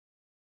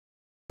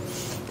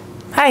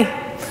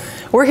Hi,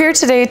 we're here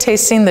today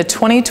tasting the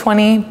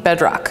 2020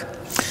 Bedrock.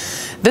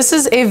 This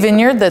is a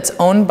vineyard that's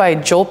owned by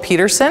Joel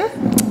Peterson,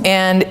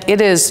 and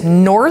it is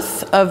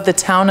north of the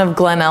town of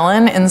Glen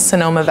Ellen in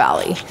Sonoma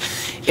Valley.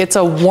 It's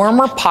a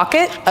warmer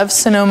pocket of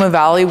Sonoma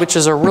Valley, which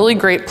is a really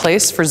great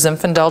place for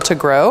Zinfandel to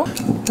grow.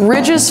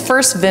 Ridge's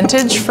first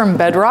vintage from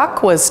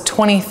Bedrock was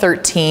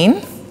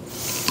 2013.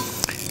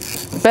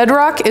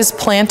 Bedrock is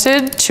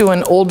planted to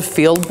an old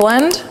field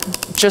blend,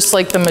 just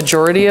like the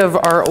majority of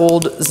our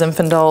old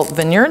Zinfandel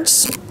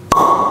vineyards.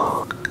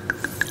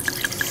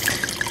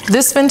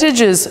 This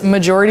vintage is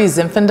majority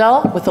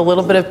Zinfandel with a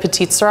little bit of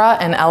Petit Syrah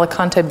and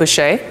Alicante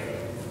Bouschet.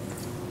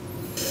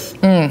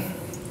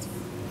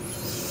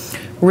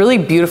 Really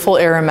beautiful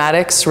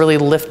aromatics, really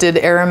lifted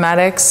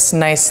aromatics,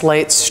 nice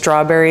light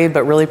strawberry,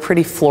 but really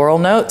pretty floral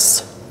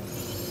notes.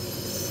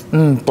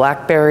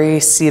 Blackberry,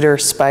 cedar,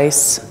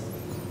 spice.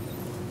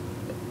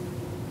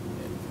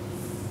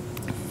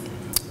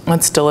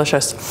 That's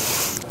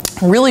delicious.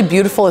 Really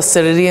beautiful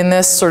acidity in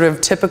this, sort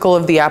of typical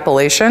of the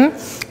appellation.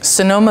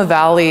 Sonoma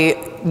Valley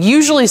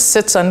usually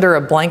sits under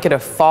a blanket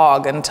of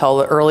fog until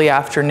the early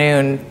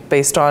afternoon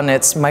based on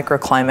its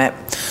microclimate.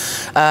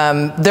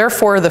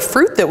 Therefore, the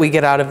fruit that we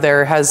get out of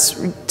there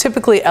has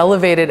typically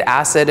elevated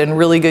acid and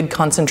really good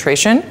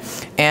concentration,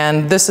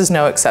 and this is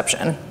no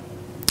exception.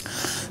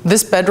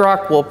 This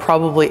Bedrock will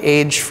probably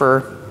age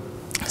for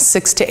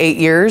 6 to 8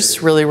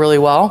 years really, really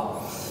well.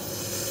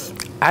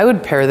 I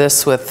would pair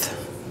this with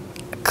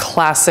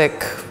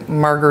classic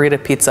margarita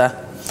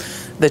pizza.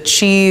 The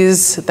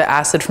cheese, the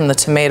acid from the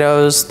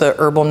tomatoes, the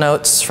herbal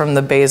notes from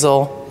the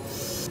basil.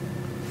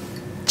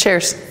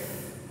 Cheers.